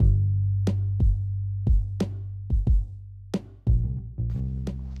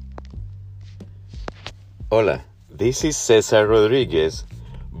Hola, this is Cesar Rodriguez,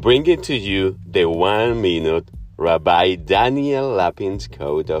 bringing to you the 1-minute Rabbi Daniel Lapin's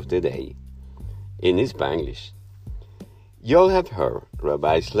quote of the day, in Spanglish. You all have heard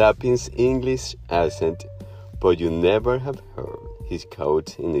Rabbi Lapin's English accent, but you never have heard his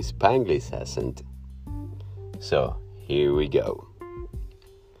quote in Spanglish accent. So, here we go.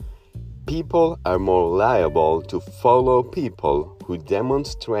 People are more liable to follow people who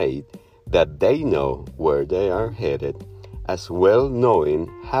demonstrate that they know where they are headed, as well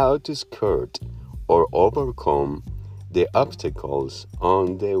knowing how to skirt or overcome the obstacles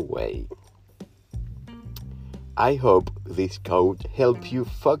on the way. I hope this quote helps you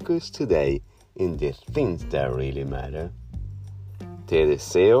focus today in the things that really matter. Te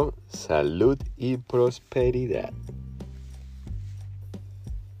deseo salud y prosperidad.